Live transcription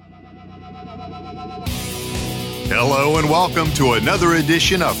Hello and welcome to another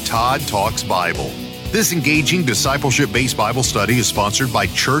edition of Todd Talks Bible. This engaging discipleship-based Bible study is sponsored by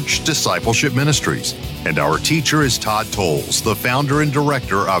Church Discipleship Ministries, and our teacher is Todd Tolles, the founder and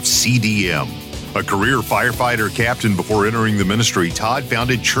director of CDM. A career firefighter captain before entering the ministry, Todd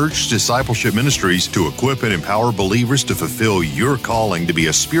founded Church Discipleship Ministries to equip and empower believers to fulfill your calling to be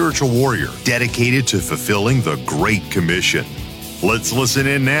a spiritual warrior dedicated to fulfilling the Great Commission. Let's listen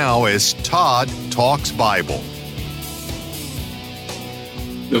in now as Todd Talks Bible.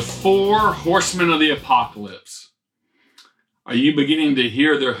 The four horsemen of the apocalypse. Are you beginning to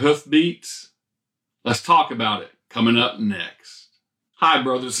hear their hoofbeats? Let's talk about it coming up next. Hi,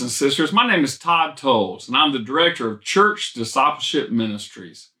 brothers and sisters. My name is Todd Tolles, and I'm the director of Church Discipleship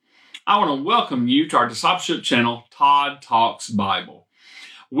Ministries. I want to welcome you to our discipleship channel, Todd Talks Bible.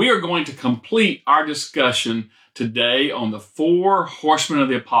 We are going to complete our discussion today on the four horsemen of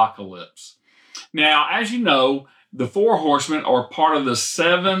the apocalypse. Now, as you know, the four horsemen are part of the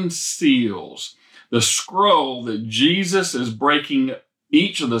seven seals, the scroll that Jesus is breaking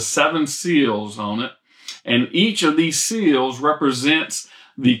each of the seven seals on it. And each of these seals represents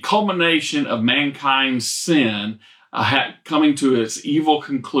the culmination of mankind's sin coming to its evil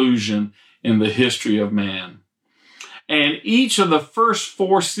conclusion in the history of man. And each of the first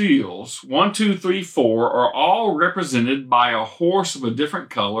four seals, 1, 2, 3, 4, are all represented by a horse of a different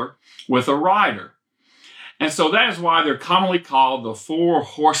color with a rider. And so that is why they're commonly called the four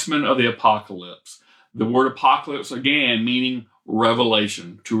horsemen of the apocalypse. The word apocalypse, again, meaning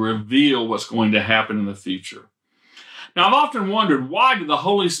revelation, to reveal what's going to happen in the future. Now, I've often wondered, why did the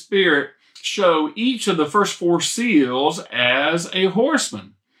Holy Spirit show each of the first four seals as a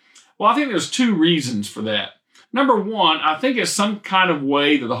horseman? Well, I think there's two reasons for that. Number one, I think it's some kind of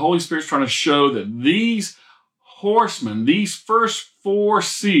way that the Holy Spirit's trying to show that these horsemen, these first four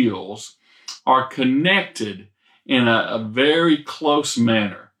seals, are connected in a very close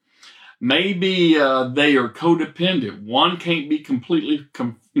manner. Maybe they are codependent. One can't be completely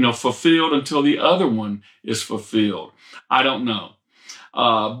fulfilled until the other one is fulfilled. I don't know.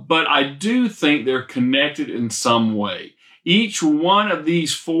 But I do think they're connected in some way. Each one of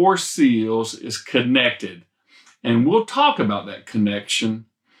these four seals is connected. And we'll talk about that connection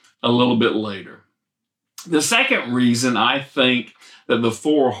a little bit later. The second reason I think that the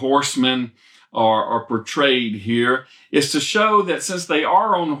four horsemen are portrayed here is to show that since they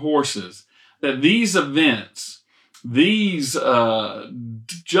are on horses, that these events, these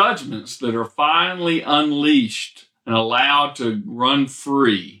judgments that are finally unleashed and allowed to run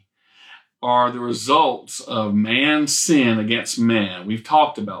free are the results of man's sin against man. We've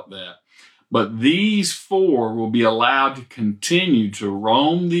talked about that. But these four will be allowed to continue to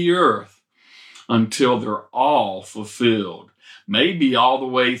roam the earth until they're all fulfilled. Maybe all the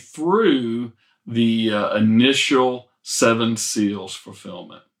way through the initial seven seals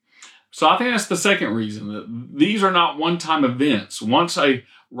fulfillment. So I think that's the second reason, that these are not one-time events. Once a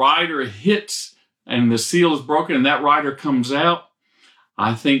rider hits and the seal is broken and that rider comes out,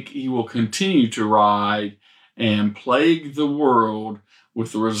 I think he will continue to ride and plague the world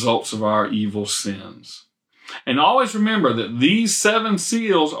with the results of our evil sins. And always remember that these seven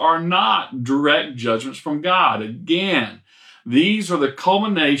seals are not direct judgments from God. Again, these are the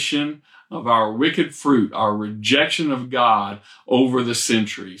culmination of our wicked fruit, our rejection of God over the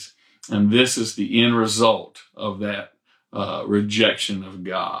centuries. And this is the end result of that rejection of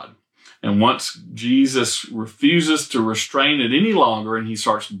God. And once Jesus refuses to restrain it any longer and he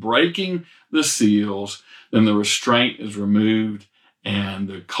starts breaking the seals, then the restraint is removed and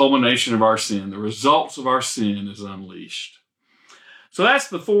the culmination of our sin, the results of our sin, is unleashed. So that's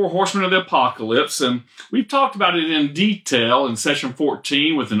the four horsemen of the apocalypse, and we've talked about it in detail in session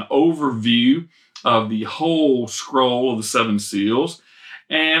 14 with an overview of the whole scroll of the seven seals.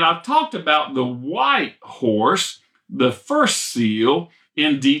 And I've talked about the white horse, the first seal,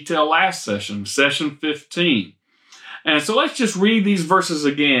 in detail last session, session 15. And so let's just read these verses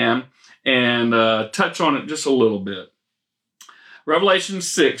again and touch on it just a little bit. Revelation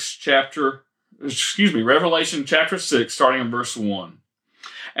chapter 6, starting in verse 1.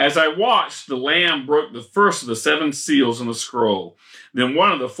 As I watched, the Lamb broke the first of the seven seals in the scroll. Then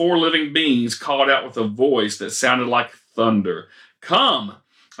one of the four living beings called out with a voice that sounded like thunder, "Come!"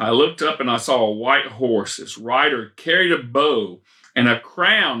 I looked up and I saw a white horse. Its rider carried a bow, and a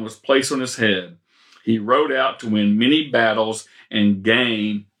crown was placed on his head. He rode out to win many battles and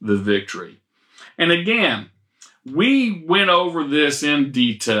gain the victory. And again, we went over this in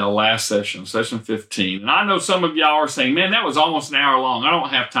detail last session, session 15. And I know some of y'all are saying, man, that was almost an hour long. I don't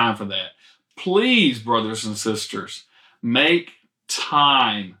have time for that. Please, brothers and sisters, make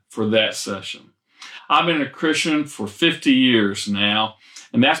time for that session. I've been a Christian for 50 years now,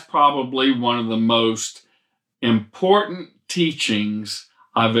 and that's probably one of the most important teachings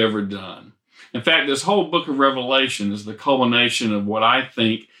I've ever done. In fact, this whole book of Revelation is the culmination of what I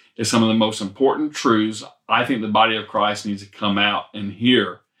think is some of the most important truths I think the body of Christ needs to come out and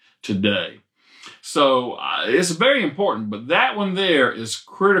hear today. So it's very important, but that one there is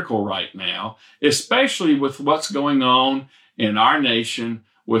critical right now, especially with what's going on in our nation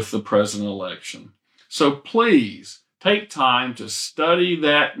with the president election. So please take time to study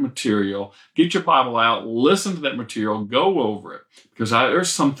that material, get your Bible out, listen to that material, go over it, because there's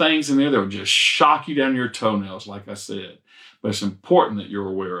some things in there that will just shock you down your toenails, like I said. But it's important that you're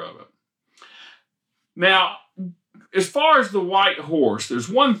aware of it. Now, as far as the white horse, there's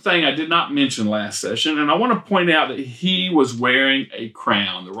one thing I did not mention last session, and I want to point out that he was wearing a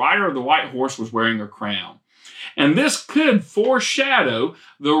crown. The rider of the white horse was wearing a crown. And this could foreshadow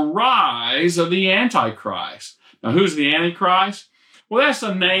the rise of the Antichrist. Now, who's the Antichrist? Well, that's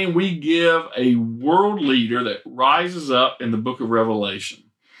a name we give a world leader that rises up in the book of Revelation.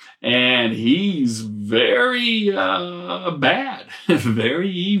 And he's very bad, very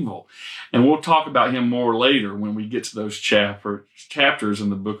evil. And we'll talk about him more later when we get to those chapters in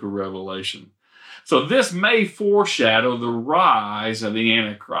the book of Revelation. So this may foreshadow the rise of the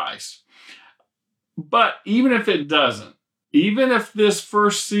Antichrist. But even if it doesn't, even if this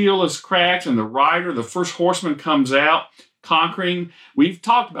first seal is cracked and the rider, the first horseman comes out conquering, we've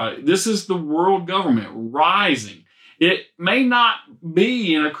talked about it. This is the world government rising. It may not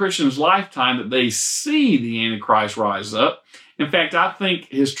be in a Christian's lifetime that they see the Antichrist rise up. In fact, I think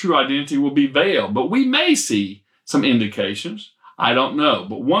his true identity will be veiled, but we may see some indications. I don't know.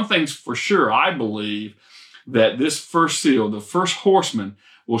 But one thing's for sure, I believe that this first seal, the first horseman,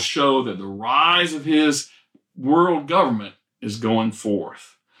 will show that the rise of his world government is going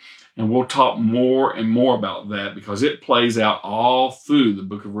forth. And we'll talk more and more about that because it plays out all through the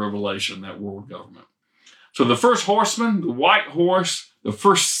book of Revelation, that world government. So the first horseman, the white horse, the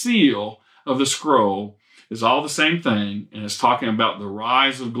first seal of the scroll is all the same thing, and it's talking about the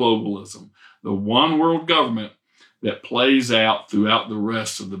rise of globalism, the one world government that plays out throughout the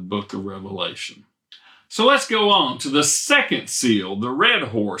rest of the book of Revelation. So let's go on to the second seal, the red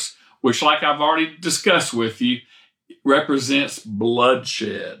horse, which, like I've already discussed with you, represents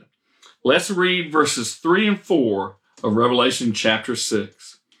bloodshed. Let's read verses 3 and 4 of Revelation chapter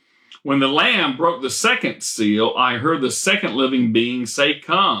 6. When the Lamb broke the second seal, I heard the second living being say,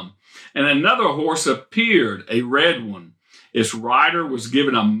 "Come." And another horse appeared, a red one. Its rider was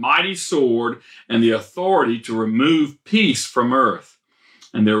given a mighty sword and the authority to remove peace from earth.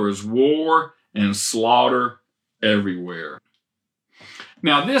 And there was war and slaughter everywhere.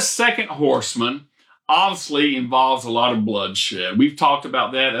 Now, this second horseman obviously involves a lot of bloodshed. We've talked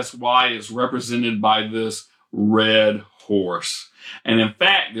about that. That's why it's represented by this red horse. And in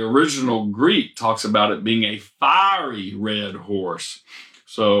fact, the original Greek talks about it being a fiery red horse.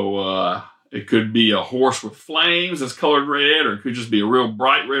 So it could be a horse with flames that's colored red, or it could just be a real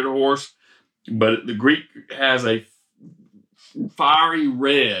bright red horse. But the Greek has a fiery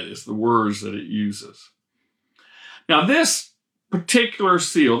red is the words that it uses. Now, this particular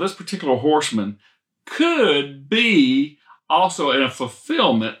seal, this particular horseman, could be also in a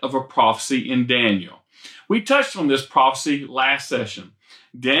fulfillment of a prophecy in Daniel. We touched on this prophecy last session.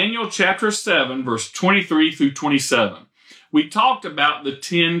 Daniel chapter 7, verse 23 through 27. We talked about the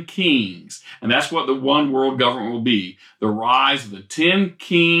 10 kings, and that's what the one world government will be. The rise of the 10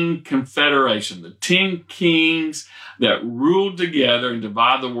 king confederation, the 10 kings that ruled together and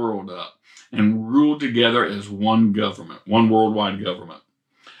divide the world up and ruled together as one government, one worldwide government.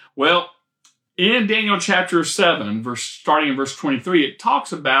 Well, in Daniel chapter 7, starting in verse 23, it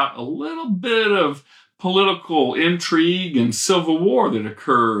talks about a little bit of political intrigue and civil war that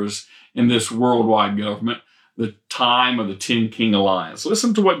occurs in this worldwide government, the time of the 10 king alliance.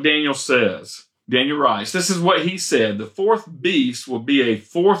 Listen to what Daniel says. Daniel writes, this is what he said: the fourth beast will be a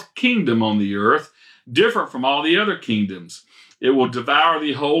fourth kingdom on the earth, different from all the other kingdoms. It will devour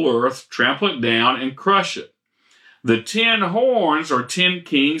the whole earth, trample it down, and crush it. The 10 horns are 10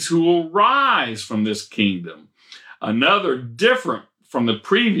 kings who will rise from this kingdom. Another different from the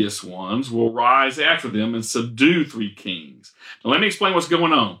previous ones will rise after them and subdue 3 kings. Now let me explain what's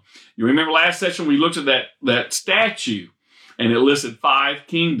going on. You remember last session we looked at that statue, and it listed 5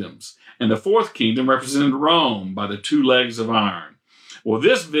 kingdoms. And the 4th kingdom represented Rome by the 2 legs of iron. Well,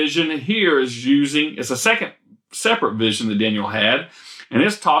 this vision here it's a second separate vision that Daniel had, and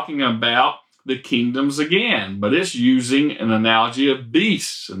it's talking about the kingdoms again, but it's using an analogy of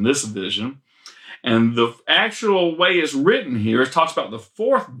beasts in this vision. And the actual way it's written here, it talks about the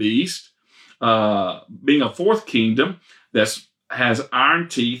 4th beast, being a fourth kingdom that has iron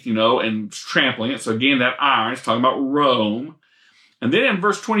teeth, and trampling it. So again, that iron is talking about Rome. And then in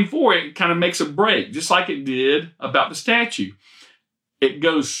verse 24, it kind of makes a break, just like it did about the statue. It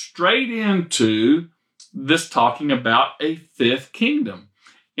goes straight into this talking about a fifth kingdom.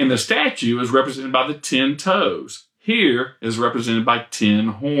 And the statue is represented by the 10 toes. Here is represented by 10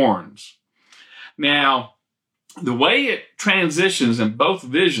 horns. Now, the way it transitions in both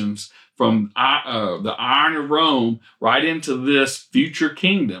visions from the iron of Rome right into this future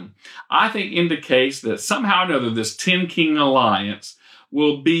kingdom, I think indicates that somehow or another this 10-king alliance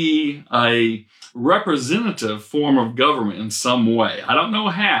will be a representative form of government in some way. I don't know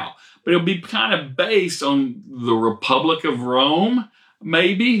how, but it'll be kind of based on the Republic of Rome,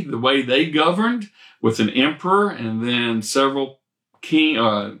 maybe, the way they governed with an emperor and then several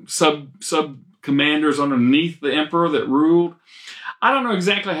sub-commanders underneath the emperor that ruled. I don't know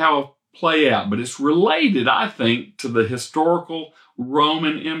exactly how it'll play out, but it's related, I think, to the historical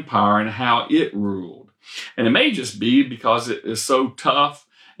Roman Empire and how it ruled. And it may just be because it is so tough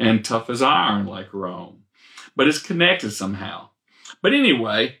and tough as iron like Rome. But it's connected somehow. But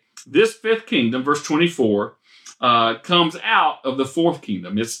anyway, this fifth kingdom, verse 24, comes out of the fourth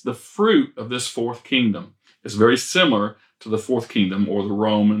kingdom. It's the fruit of this fourth kingdom. It's very similar to the fourth kingdom or the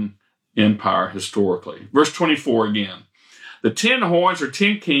Roman Empire historically. Verse 24 again. The 10 horns are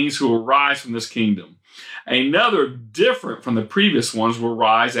 10 kings who will rise from this kingdom. Another different from the previous ones will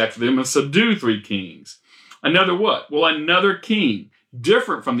rise after them and subdue 3 kings. Another what? Well, another king,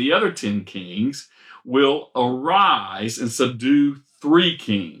 different from the other 10 kings, will arise and subdue 3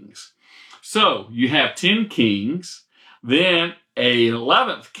 kings. So you have 10 kings, then an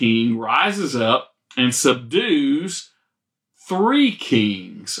 11th king rises up and subdues 3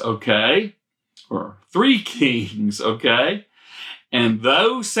 kings, okay? Or 3 kings, okay? And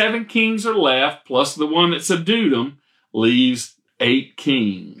those 7 kings are left, plus the one that subdued them, leaves 8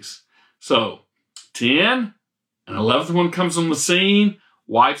 kings. So 10, an 11th one comes on the scene,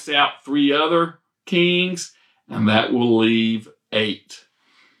 wipes out 3 other kings, and that will leave 8.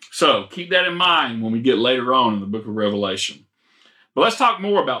 So keep that in mind when we get later on in the book of Revelation. But let's talk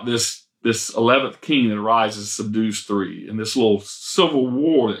more about this 11th king that arises, subdues 3, and this little civil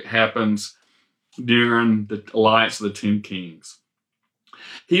war that happens during the alliance of the 10 kings.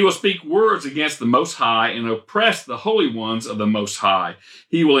 He will speak words against the Most High and oppress the holy ones of the Most High.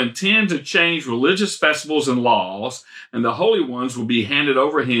 He will intend to change religious festivals and laws, and the holy ones will be handed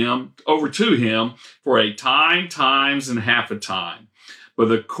over to him for a time, times, and half a time. But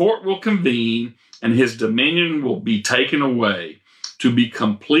the court will convene, and his dominion will be taken away, to be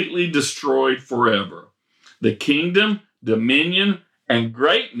completely destroyed forever. The kingdom, dominion, and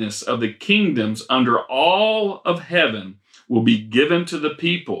greatness of the kingdoms under all of heaven will be given to the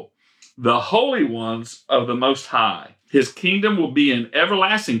people, the holy ones of the Most High. His kingdom will be an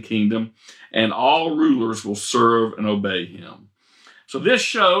everlasting kingdom, and all rulers will serve and obey him. So this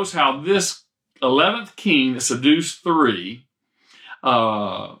shows how this 11th king that subdues 3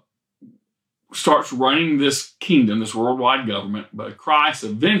 starts running this kingdom, this worldwide government. But Christ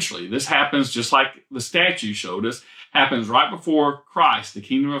eventually, this happens just like the statue showed us, happens right before Christ. The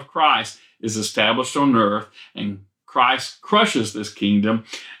kingdom of Christ is established on earth, and Christ crushes this kingdom,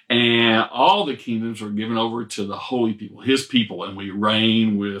 and all the kingdoms are given over to the holy people, his people, and we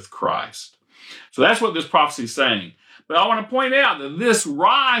reign with Christ. So that's what this prophecy is saying. But I want to point out that this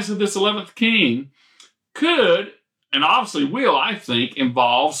rise of this 11th king could, and obviously will, I think,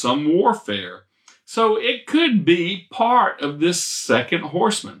 involve some warfare. So it could be part of this second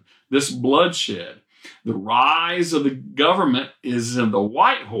horseman, this bloodshed. The rise of the government is in the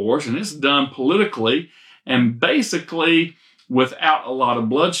white horse, and it's done politically and basically without a lot of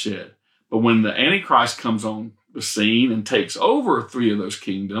bloodshed. But when the Antichrist comes on the scene and takes over 3 of those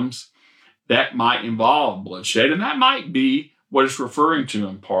kingdoms, that might involve bloodshed, and that might be what it's referring to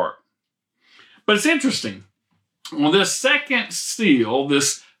in part. But it's interesting. On this second seal,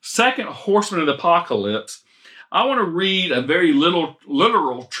 this second horseman of the apocalypse, I want to read a very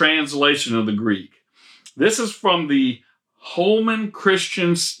literal translation of the Greek. This is from the Holman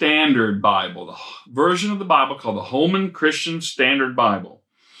Christian Standard Bible, the version of the Bible called the Holman Christian Standard Bible.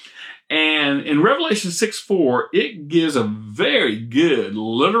 And in Revelation 6:4, it gives a very good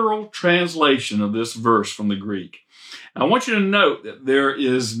literal translation of this verse from the Greek. And I want you to note that there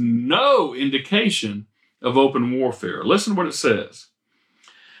is no indication of open warfare. Listen to what it says.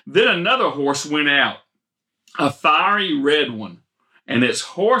 Then another horse went out, a fiery red one, and its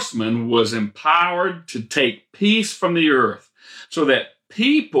horseman was empowered to take peace from the earth, so that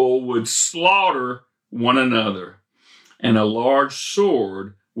people would slaughter one another. And a large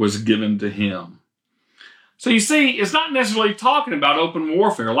sword was given to him. So you see, it's not necessarily talking about open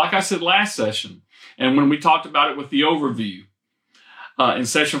warfare, like I said last session, and when we talked about it with the overview in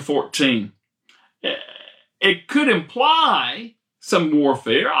session 14. It could imply some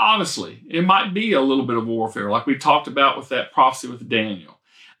warfare, obviously. It might be a little bit of warfare, like we talked about with that prophecy with Daniel.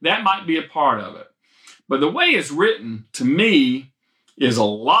 That might be a part of it. But the way it's written, to me, is a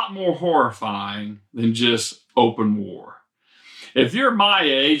lot more horrifying than just open war. If you're my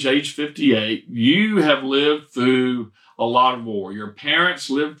age 58, you have lived through a lot of war. Your parents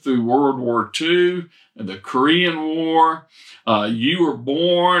lived through World War II and the Korean War. You were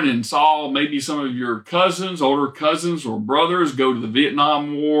born and saw maybe some of your cousins, older cousins or brothers go to the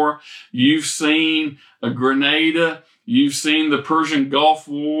Vietnam War. You've seen Grenada. You've seen the Persian Gulf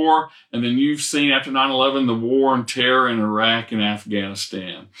War. And then you've seen after 9/11 the war and terror in Iraq and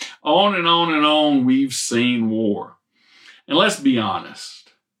Afghanistan. On and on and on, we've seen war. And let's be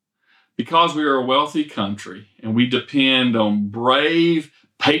honest, because we are a wealthy country and we depend on brave,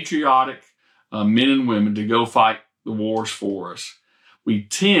 patriotic men and women to go fight the wars for us, we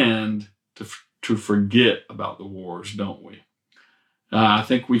tend to forget about the wars, don't we? I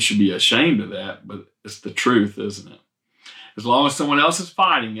think we should be ashamed of that, but it's the truth, isn't it? As long as someone else is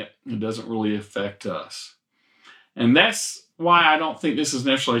fighting it, it doesn't really affect us. And that's why I don't think this is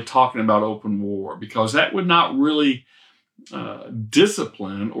necessarily talking about open war, because that would not really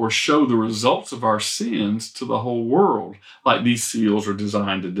discipline or show the results of our sins to the whole world like these seals are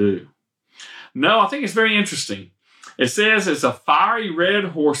designed to do. No, I think it's very interesting. It says it's a fiery red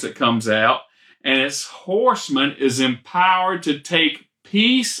horse that comes out, and its horseman is empowered to take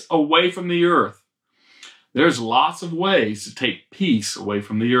peace away from the earth. There's lots of ways to take peace away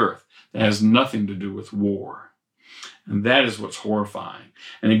from the earth that has nothing to do with war. And that is what's horrifying.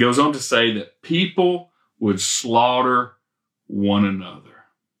 And it goes on to say that people would slaughter one another.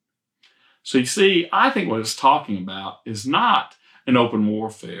 So you see, I think what it's talking about is not an open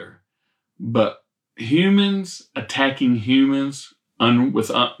warfare, but humans attacking humans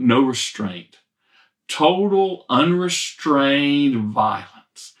with no restraint. Total unrestrained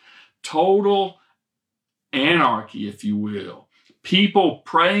violence. Total anarchy, if you will. People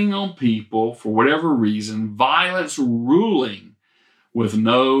preying on people for whatever reason. Violence ruling with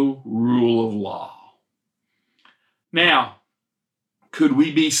no rule of law. Now, could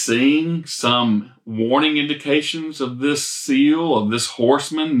we be seeing some warning indications of this seal, of this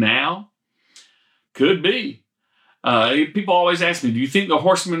horseman now? Could be. People always ask me, do you think the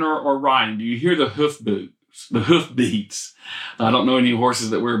horsemen are riding? Do you hear the hoof beats? I don't know any horses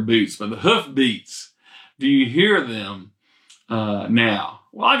that wear boots, but the hoof beats. Do you hear them now?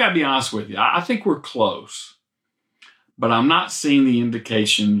 Well, I got to be honest with you. I think we're close, but I'm not seeing the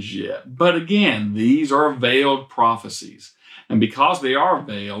indications yet. But again, these are veiled prophecies. And because they are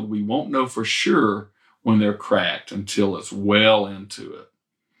veiled, we won't know for sure when they're cracked until it's well into it.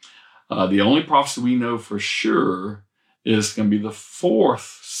 The only prophecy we know for sure is going to be the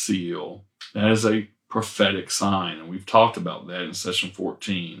fourth seal. That is a prophetic sign, and we've talked about that in session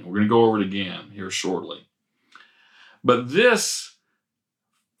 14. We're going to go over it again here shortly. But this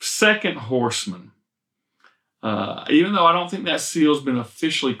second horseman, even though I don't think that seal's been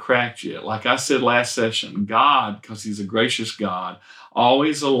officially cracked yet, like I said last session, God, because he's a gracious God,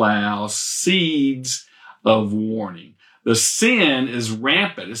 always allows seeds of warning. The sin is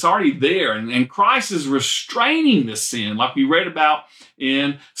rampant. It's already there. And Christ is restraining the sin, like we read about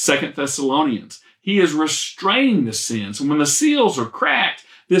in 2 Thessalonians. He is restraining the sin. So when the seals are cracked,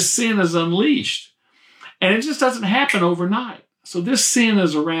 this sin is unleashed. And it just doesn't happen overnight. So this sin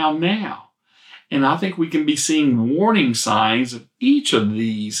is around now. And I think we can be seeing warning signs of each of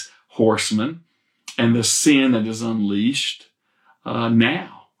these horsemen and the sin that is unleashed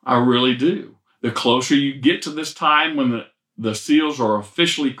now. I really do. The closer you get to this time when the seals are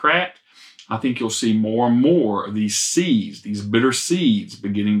officially cracked, I think you'll see more and more of these seeds, these bitter seeds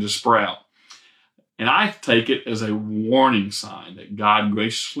beginning to sprout. And I take it as a warning sign that God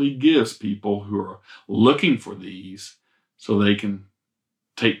graciously gives people who are looking for these so they can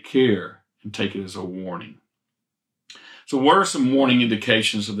take care and take it as a warning. So what are some warning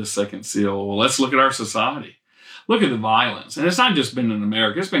indications of this second seal? Well, let's look at our society. Look at the violence. And it's not just been in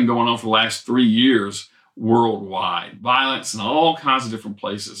America. It's been going on for the last 3 years worldwide. Violence in all kinds of different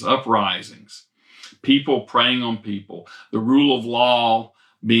places. Uprisings. People preying on people. The rule of law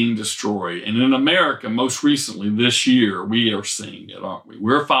being destroyed. And in America, most recently this year, we are seeing it, aren't we?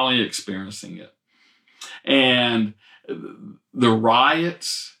 We're finally experiencing it. And the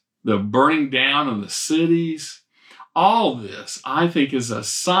riots, the burning down of the cities, all this, I think, is a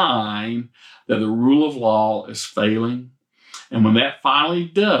sign that the rule of law is failing And when that finally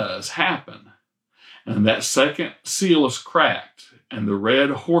does happen, and that second seal is cracked, and the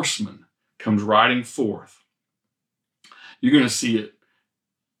red horseman comes riding forth, you're going to see it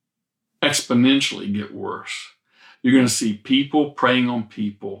exponentially get worse. You're going to see people preying on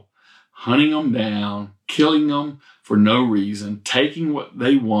people, hunting them down, killing them for no reason, taking what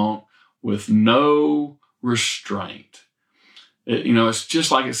they want with no restraint. It's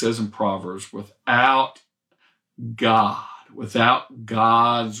just like it says in Proverbs, without God, without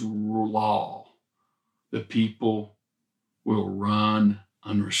God's law, the people will run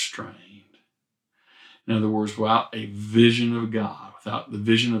unrestrained. In other words, without a vision of God, without the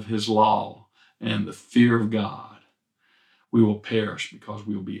vision of his law and the fear of God, we will perish because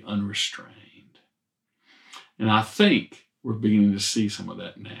we will be unrestrained. And I think we're beginning to see some of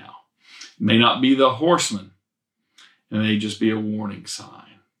that now. It may not be the horseman. It may just be a warning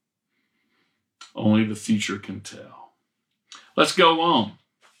sign. Only the future can tell. Let's go on.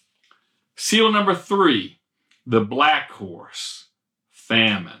 Seal number 3, the black horse,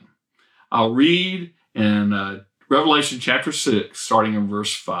 famine. I'll read in Revelation chapter 6, starting in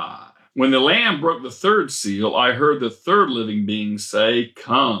verse 5. When the Lamb broke the third seal, I heard the third living being say,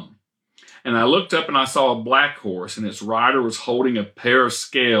 "Come." And I looked up and I saw a black horse, and its rider was holding a pair of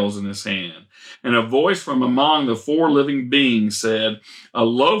scales in his hand. And a voice from among the 4 living beings said, "A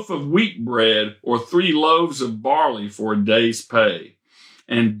loaf of wheat bread or 3 loaves of barley for a day's pay.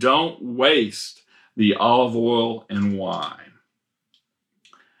 And don't waste the olive oil and wine."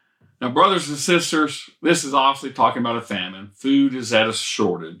 Now, brothers and sisters, this is obviously talking about a famine. Food is at a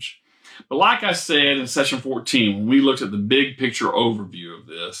shortage. But like I said in session 14, when we looked at the big picture overview of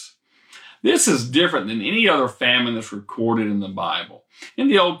this is different than any other famine that's recorded in the Bible. In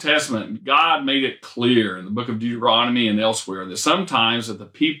the Old Testament, God made it clear in the book of Deuteronomy and elsewhere that sometimes that the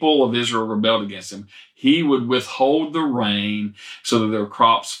people of Israel rebelled against him, he would withhold the rain so that their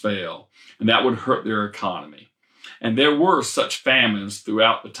crops failed, and that would hurt their economy. And there were such famines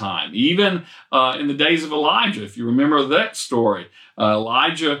throughout the time, even in the days of Elijah. If you remember that story,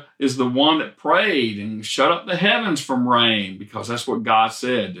 Elijah is the one that prayed and shut up the heavens from rain because that's what God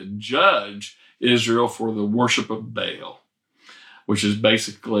said, to judge Israel for the worship of Baal, which is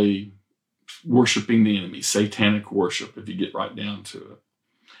basically worshiping the enemy, satanic worship, if you get right down to it.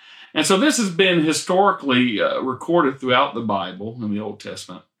 And so this has been historically recorded throughout the Bible in the Old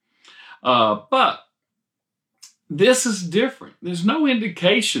Testament. But this is different. There's no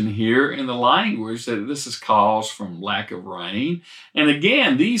indication here in the language that this is caused from lack of rain. And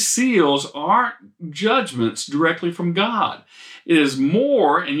again, these seals aren't judgments directly from God. It is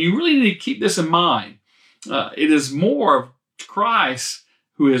more, and you really need to keep this in mind, it is more of Christ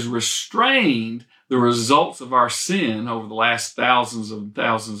who has restrained the results of our sin over the last thousands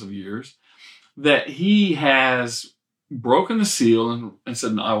of years, that he has broken the seal and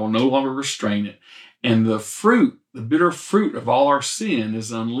said, "I will no longer restrain it." And the fruit, the bitter fruit of all our sin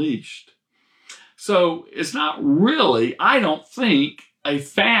is unleashed. So it's not really, I don't think, a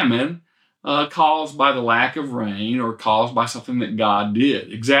famine caused by the lack of rain or caused by something that God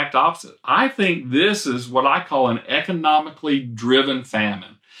did. Exact opposite. I think this is what I call an economically driven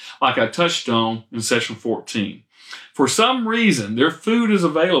famine, like I touched on in session 14. For some reason, their food is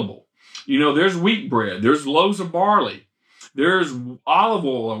available. There's wheat bread, there's loaves of barley, there's olive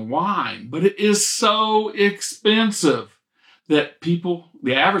oil and wine, but it is so expensive that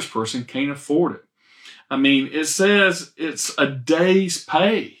the average person can't afford it. I mean, it says it's a day's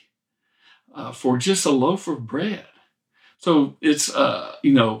pay for just a loaf of bread. So it's,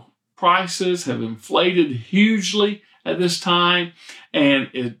 prices have inflated hugely at this time,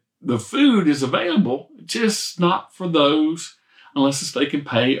 and the food is available, just not for those unless they can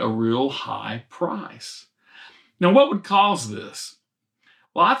pay a real high price. Now, what would cause this?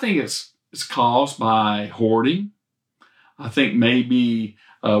 Well, I think it's caused by hoarding. I think maybe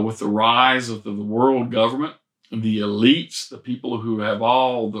with the rise of the world government, the elites, the people who have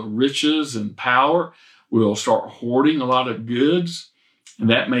all the riches and power, will start hoarding a lot of goods. And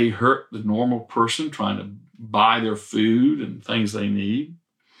that may hurt the normal person trying to buy their food and things they need.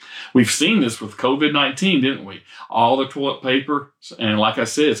 We've seen this with COVID-19, didn't we? All the toilet paper, and like I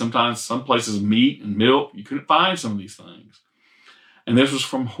said, sometimes some places meat and milk, you couldn't find some of these things. And this was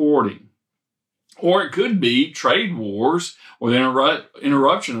from hoarding. Or it could be trade wars or the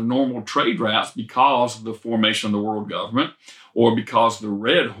interruption of normal trade routes because of the formation of the world government, or because of the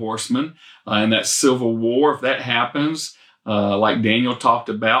red horsemen and that civil war. If that happens, like Daniel talked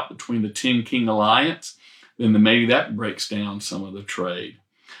about between the 10 King Alliance, then maybe that breaks down some of the trade.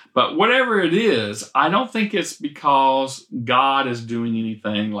 But whatever it is, I don't think it's because God is doing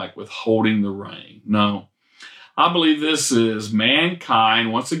anything like withholding the rain. No, I believe this is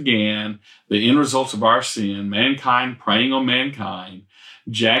mankind, once again, the end results of our sin, mankind preying on mankind,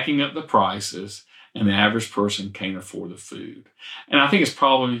 jacking up the prices, and the average person can't afford the food. And I think it's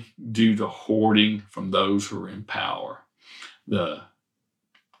probably due to hoarding from those who are in power, the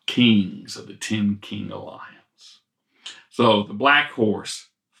kings of the 10 King Alliance. So the black horse,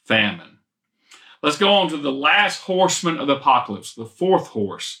 famine. Let's go on to the last horseman of the apocalypse, the fourth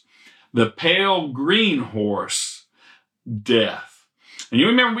horse, the pale green horse, death. And you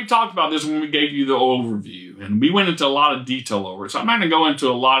remember we talked about this when we gave you the overview, and we went into a lot of detail over it. So I'm not going to go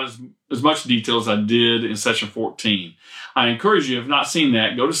into as much detail as I did in session 14. I encourage you, if not seen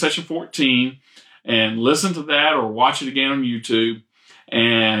that, go to session 14 and listen to that or watch it again on YouTube,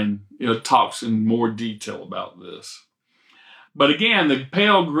 and it talks in more detail about this. But again, the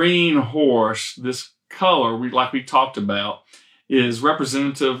pale green horse, this color, like we talked about, is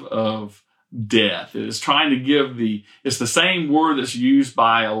representative of death. It is trying to give it's the same word that's used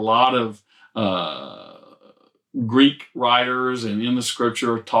by a lot of Greek writers and in the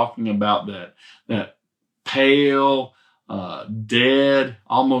scripture, talking about that pale, dead,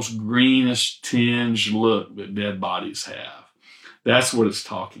 almost greenish tinge look that dead bodies have. That's what it's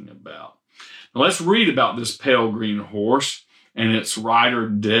talking about. Now let's read about this pale green horse and its rider,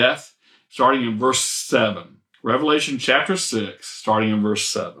 death, starting in verse 7. Revelation chapter 6, starting in verse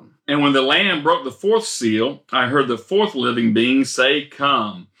 7. And when the Lamb broke the fourth seal, I heard the fourth living being say,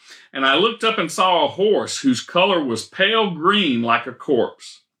 "Come." And I looked up and saw a horse whose color was pale green like a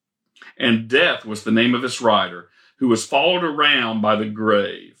corpse. And death was the name of its rider, who was followed around by the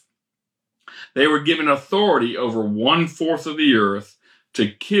grave. They were given authority over 1/4 of the earth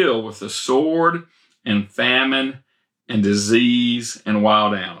to kill with the sword and famine and disease and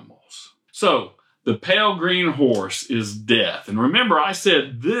wild animals. So, the pale green horse is death. And remember, I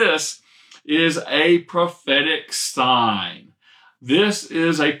said this is a prophetic sign. This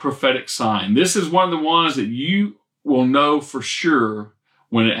is a prophetic sign. This is one of the ones that you will know for sure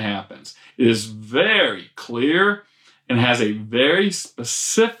when it happens. It is very clear and has a very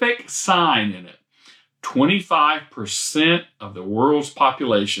specific sign in it. 25% of the world's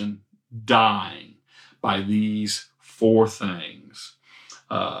population dying by these 4 things.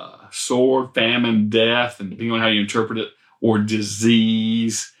 Sword, famine, death, and depending on how you interpret it, or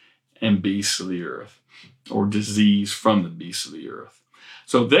disease and beasts of the earth, or disease from the beasts of the earth.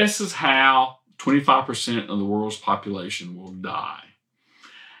 So this is how 25% of the world's population will die.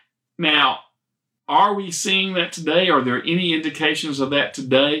 Now, are we seeing that today? Are there any indications of that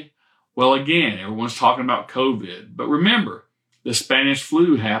today? Well, again, everyone's talking about COVID. But remember, the Spanish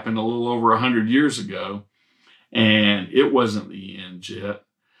flu happened a little over 100 years ago, and it wasn't the end yet.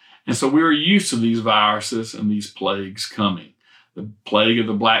 And so we were used to these viruses and these plagues coming. The plague of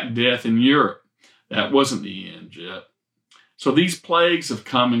the Black Death in Europe, that wasn't the end yet. So these plagues have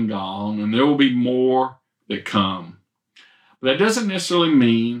come and gone, and there will be more that come. But that doesn't necessarily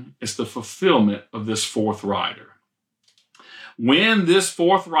mean it's the fulfillment of this fourth rider. When this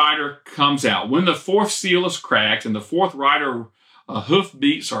fourth rider comes out, when the fourth seal is cracked and the fourth rider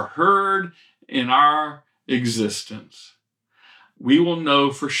hoofbeats are heard in our existence, we will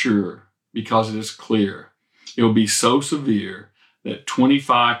know for sure, because it is clear. It will be so severe that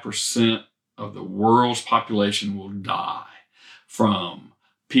 25% of the world's population will die from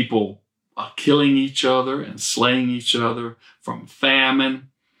people killing each other and slaying each other, from famine,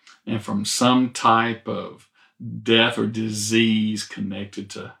 and from some type of death or disease connected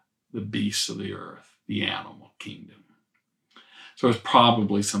to the beasts of the earth, the animal kingdom. So it's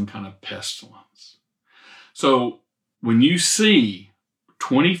probably some kind of pestilence. So when you see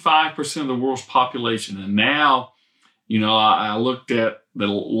 25% of the world's population, and now, I looked at the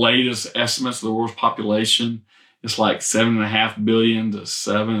latest estimates of the world's population, it's like 7.5 billion to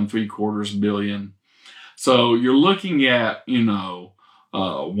 7.75 billion. So you're looking at,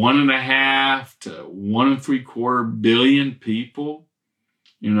 1.5 to 1.75 billion people,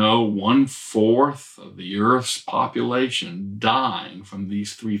 1/4 of the earth's population dying from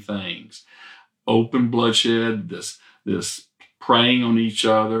these 3 things. Open bloodshed, this preying on each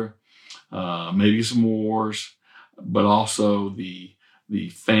other, maybe some wars, but also the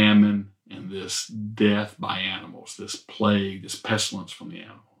famine and this death by animals, this plague, this pestilence from the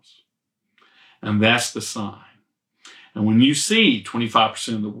animals. And that's the sign. And when you see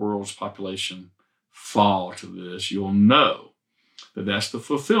 25% of the world's population fall to this, you'll know that that's the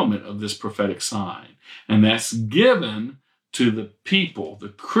fulfillment of this prophetic sign. And that's given to the people, the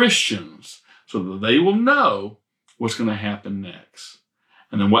Christians, so that they will know what's going to happen next.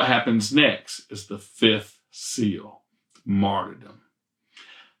 And then what happens next is the 5th seal, martyrdom.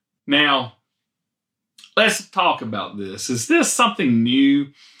 Now, let's talk about this. Is this something new?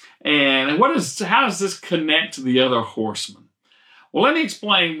 And how does this connect to the other horsemen? Well, let me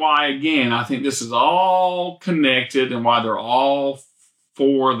explain why, again, I think this is all connected and why they're all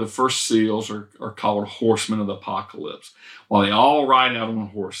four of the first seals are called horsemen of the apocalypse, while they all ride out on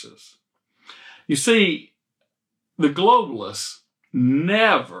horses. You see, the globalists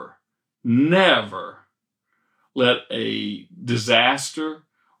never let a disaster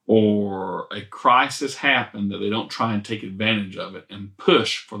or a crisis happen that they don't try and take advantage of it and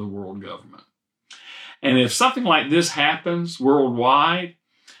push for the world government. And if something like this happens worldwide,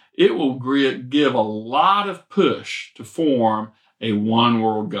 it will give a lot of push to form a one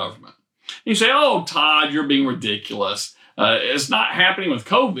world government. You say, oh, Todd, you're being ridiculous. It's not happening with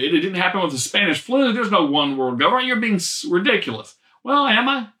COVID. It didn't happen with the Spanish flu. There's no one world government. You're being ridiculous. Well, am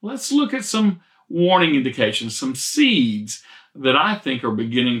I? Let's look at some warning indications, some seeds that I think are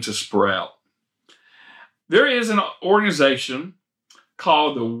beginning to sprout. There is an organization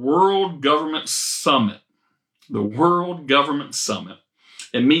called the World Government Summit. The World Government Summit.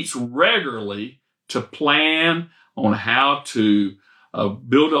 It meets regularly to plan on how to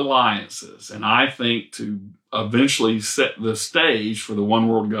build alliances, and I think to eventually set the stage for the one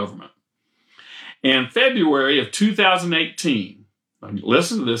world government. In February of 2018,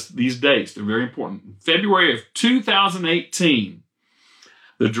 listen to these dates, they're very important. In February of 2018,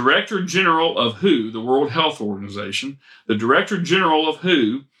 the Director General of WHO, the World Health Organization, the Director General of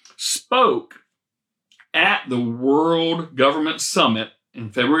WHO spoke at the World Government Summit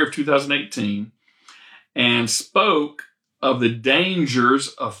in February of 2018 and spoke of the dangers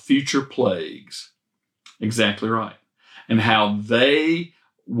of future plagues. Exactly right. And how they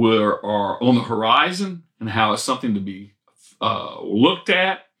are on the horizon and how it's something to be looked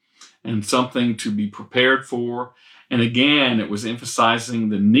at and something to be prepared for. And again, it was emphasizing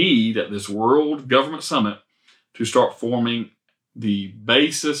the need at this World Government Summit to start forming the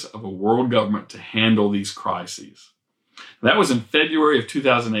basis of a world government to handle these crises. That was in February of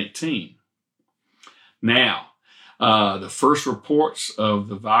 2018. Now, the first reports of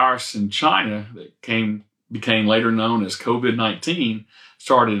the virus in China that became later known as COVID-19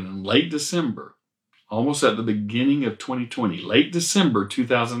 started in late December, almost at the beginning of 2020, late December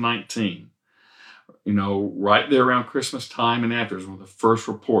 2019. Right there around Christmas time and after is when the first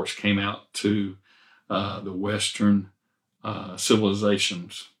reports came out to the Western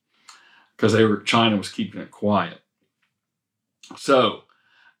civilizations because China was keeping it quiet. So,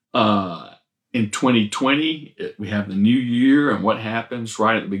 in 2020, we have the new year, and what happens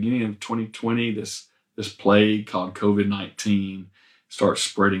right at the beginning of 2020, this plague called COVID-19 starts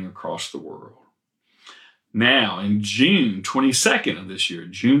spreading across the world. Now, in June 22nd of this year,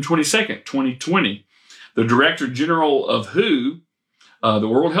 June 22nd, 2020, the Director General of WHO, the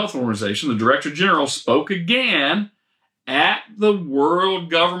World Health Organization, the Director General spoke again at the World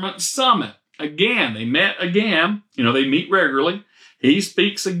Government Summit. Again, they met again. They meet regularly. He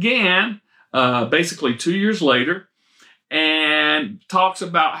speaks again, basically 2 years later, and talks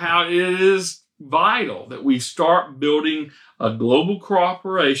about how it is vital that we start building a global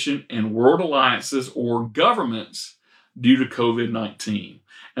cooperation and world alliances or governments due to COVID-19.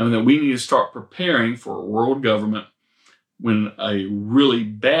 And that we need to start preparing for a world government when a really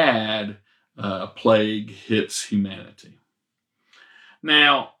bad plague hits humanity.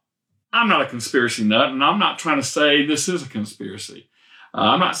 Now, I'm not a conspiracy nut, and I'm not trying to say this is a conspiracy.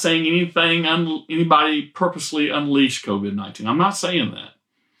 I'm not saying anybody purposely unleashed COVID-19. I'm not saying that.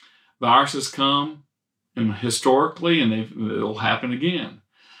 Viruses come and historically, and it'll happen again,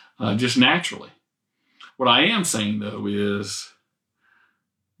 just naturally. What I am saying, though, is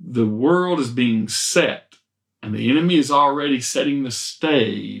the world is being set, and the enemy is already setting the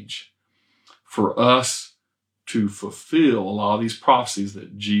stage for us to fulfill a lot of these prophecies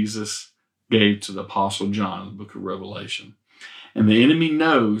that Jesus gave to the Apostle John in the book of Revelation. And the enemy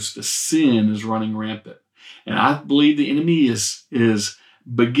knows the sin is running rampant. And I believe the enemy is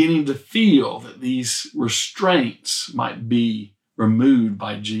beginning to feel that these restraints might be removed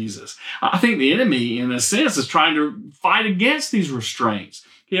by Jesus. I think the enemy, in a sense, is trying to fight against these restraints.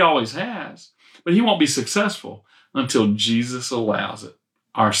 He always has. But he won't be successful until Jesus allows it,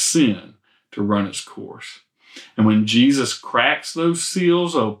 our sin, to run its course. And when Jesus cracks those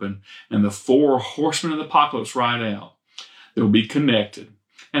seals open and the four horsemen of the apocalypse ride out, they'll be connected.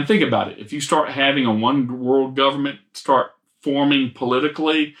 And think about it. If you start having a one world government start forming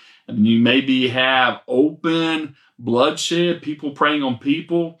politically, and you maybe have open bloodshed, people preying on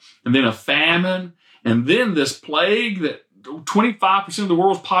people, and then a famine, and then this plague that 25% of the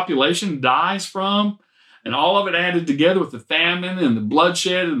world's population dies from, and all of it added together with the famine and the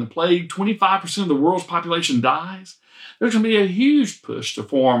bloodshed and the plague, 25% of the world's population dies, there's going to be a huge push to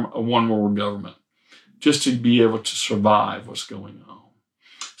form a one world government just to be able to survive what's going on.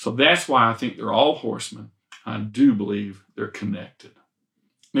 So that's why I think they're all horsemen. I do believe they're connected.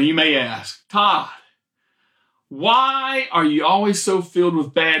 Now you may ask, Todd, why are you always so filled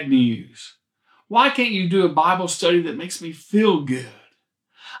with bad news? Why can't you do a Bible study that makes me feel good?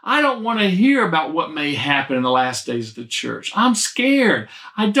 I don't want to hear about what may happen in the last days of the church. I'm scared.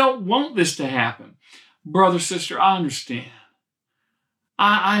 I don't want this to happen. Brother, sister, I understand.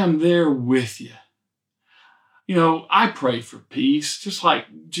 I am there with you. You know, I pray for peace, just like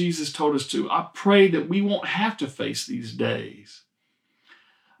Jesus told us to. I pray that we won't have to face these days.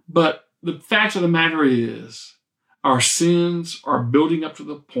 But the fact of the matter is, our sins are building up to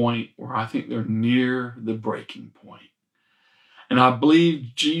the point where I think they're near the breaking point. And I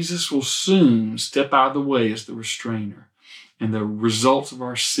believe Jesus will soon step out of the way as the restrainer, and the results of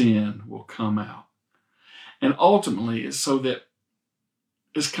our sin will come out. And ultimately, it's so that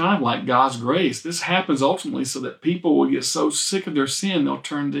it's kind of like God's grace. This happens ultimately so that people will get so sick of their sin, they'll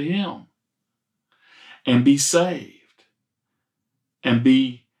turn to Him and be saved and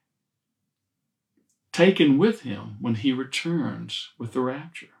be taken with Him when He returns with the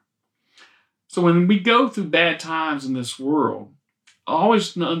rapture. So when we go through bad times in this world,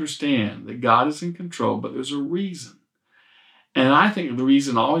 always understand that God is in control, but there's a reason. And I think the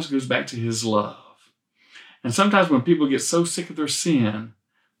reason always goes back to His love. And sometimes when people get so sick of their sin,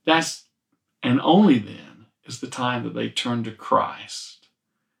 that's, and only then, is the time that they turn to Christ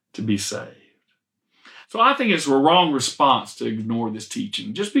to be saved. So I think it's a wrong response to ignore this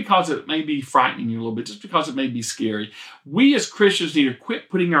teaching, just because it may be frightening you a little bit, just because it may be scary. We as Christians need to quit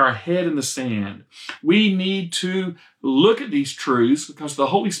putting our head in the sand. We need to look at these truths because the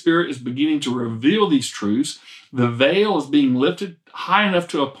Holy Spirit is beginning to reveal these truths. The veil is being lifted high enough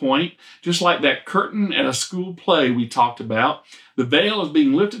to a point, just like that curtain at a school play we talked about. The veil is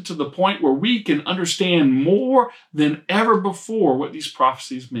being lifted to the point where we can understand more than ever before what these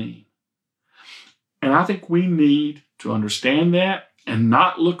prophecies mean. And I think we need to understand that and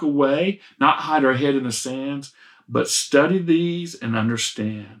not look away, not hide our head in the sands, but study these and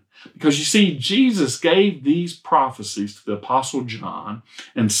understand. Because you see, Jesus gave these prophecies to the Apostle John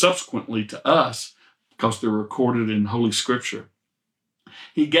and subsequently to us because they're recorded in Holy Scripture.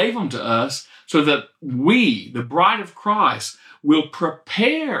 He gave them to us so that we, the bride of Christ, will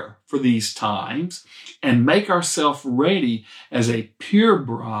prepare for these times and make ourselves ready as a pure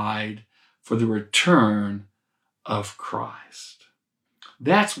bride for the return of Christ.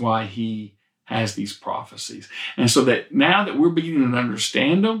 That's why He has these prophecies. And so that now that we're beginning to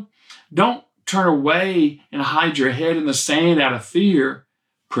understand them, don't turn away and hide your head in the sand out of fear.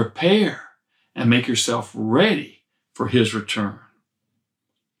 Prepare and make yourself ready for His return.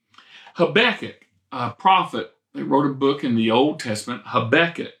 Habakkuk, a prophet, they wrote a book in the Old Testament,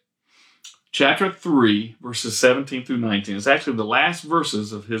 Habakkuk, chapter 3, verses 17 through 19. It's actually the last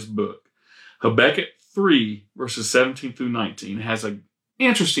verses of his book. Habakkuk 3, verses 17 through 19 has an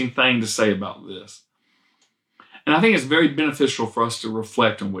interesting thing to say about this. And I think it's very beneficial for us to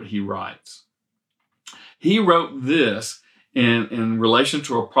reflect on what he writes. He wrote this in relation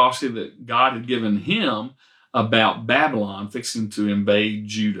to a prophecy that God had given him about Babylon fixing to invade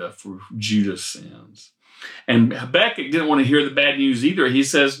Judah for Judah's sins. And Habakkuk didn't want to hear the bad news either. He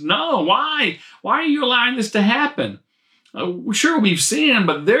says, no, why? Why are you allowing this to happen? Sure, we've sinned,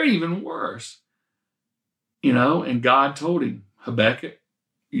 but they're even worse. You know, and God told him, Habakkuk,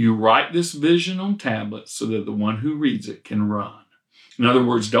 you write this vision on tablets so that the one who reads it can run. In other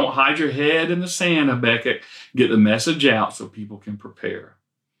words, don't hide your head in the sand, Habakkuk. Get the message out so people can prepare.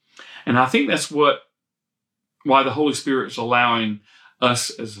 And I think that's why the Holy Spirit is allowing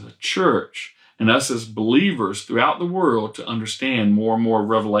us as a church and us as believers throughout the world to understand more and more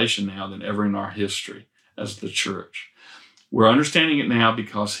revelation now than ever in our history as the church. We're understanding it now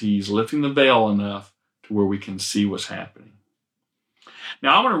because He's lifting the veil enough to where we can see what's happening.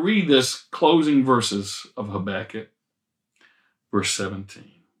 Now, I want to read this closing verses of Habakkuk, verse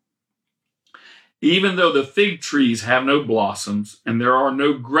 17. Even though the fig trees have no blossoms and there are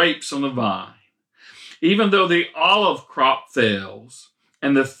no grapes on the vine, even though the olive crop fails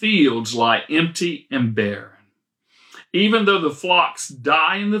and the fields lie empty and barren, even though the flocks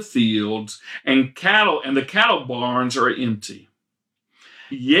die in the fields and the cattle barns are empty,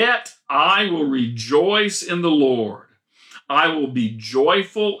 yet I will rejoice in the Lord. I will be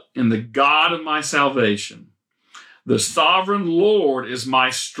joyful in the God of my salvation. The sovereign Lord is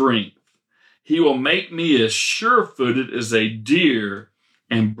my strength. He will make me as sure-footed as a deer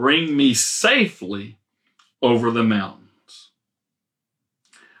and bring me safely over the mountains.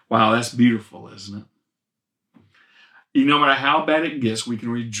 Wow, that's beautiful, isn't it? No matter how bad it gets, we can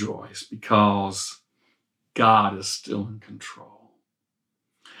rejoice because God is still in control.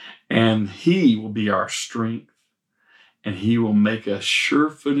 And He will be our strength, and He will make us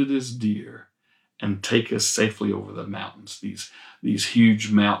sure-footed as deer and take us safely over the mountains, these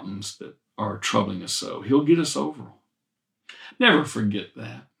huge mountains that are troubling us so. He'll get us over them. Never forget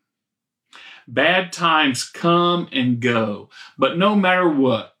that. Bad times come and go, but no matter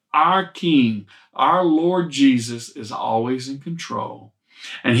what, our King, our Lord Jesus, is always in control.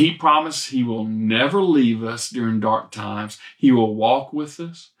 And He promised He will never leave us during dark times. He will walk with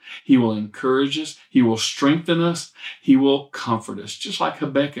us. He will encourage us. He will strengthen us. He will comfort us, just like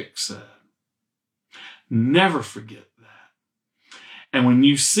Habakkuk said. Never forget that. And when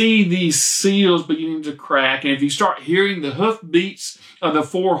you see these seals beginning to crack, and if you start hearing the hoofbeats of the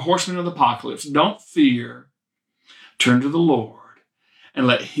 4 horsemen of the apocalypse, don't fear. Turn to the Lord and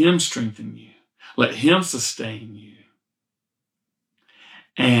let Him strengthen you. Let Him sustain you.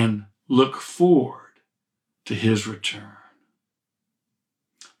 And look forward to His return.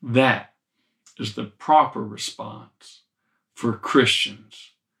 That is the proper response for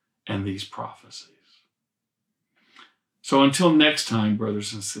Christians and these prophecies. So until next time,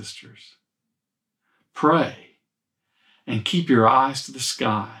 brothers and sisters, pray and keep your eyes to the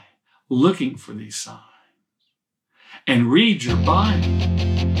sky, looking for these signs, and read your Bible.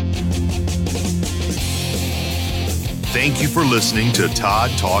 Thank you for listening to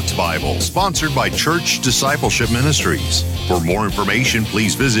Todd Talks Bible, sponsored by Church Discipleship Ministries. For more information,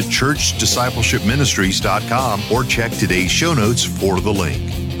 please visit churchdiscipleshipministries.com or check today's show notes for the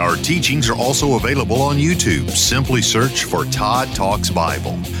link. Our teachings are also available on YouTube. Simply search for Todd Talks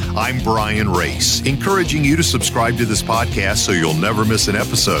Bible. I'm Brian Race, encouraging you to subscribe to this podcast so you'll never miss an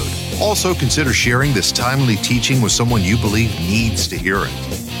episode. Also, consider sharing this timely teaching with someone you believe needs to hear it.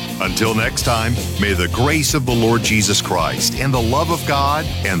 Until next time, may the grace of the Lord Jesus Christ and the love of God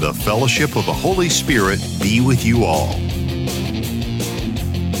and the fellowship of the Holy Spirit be with you all.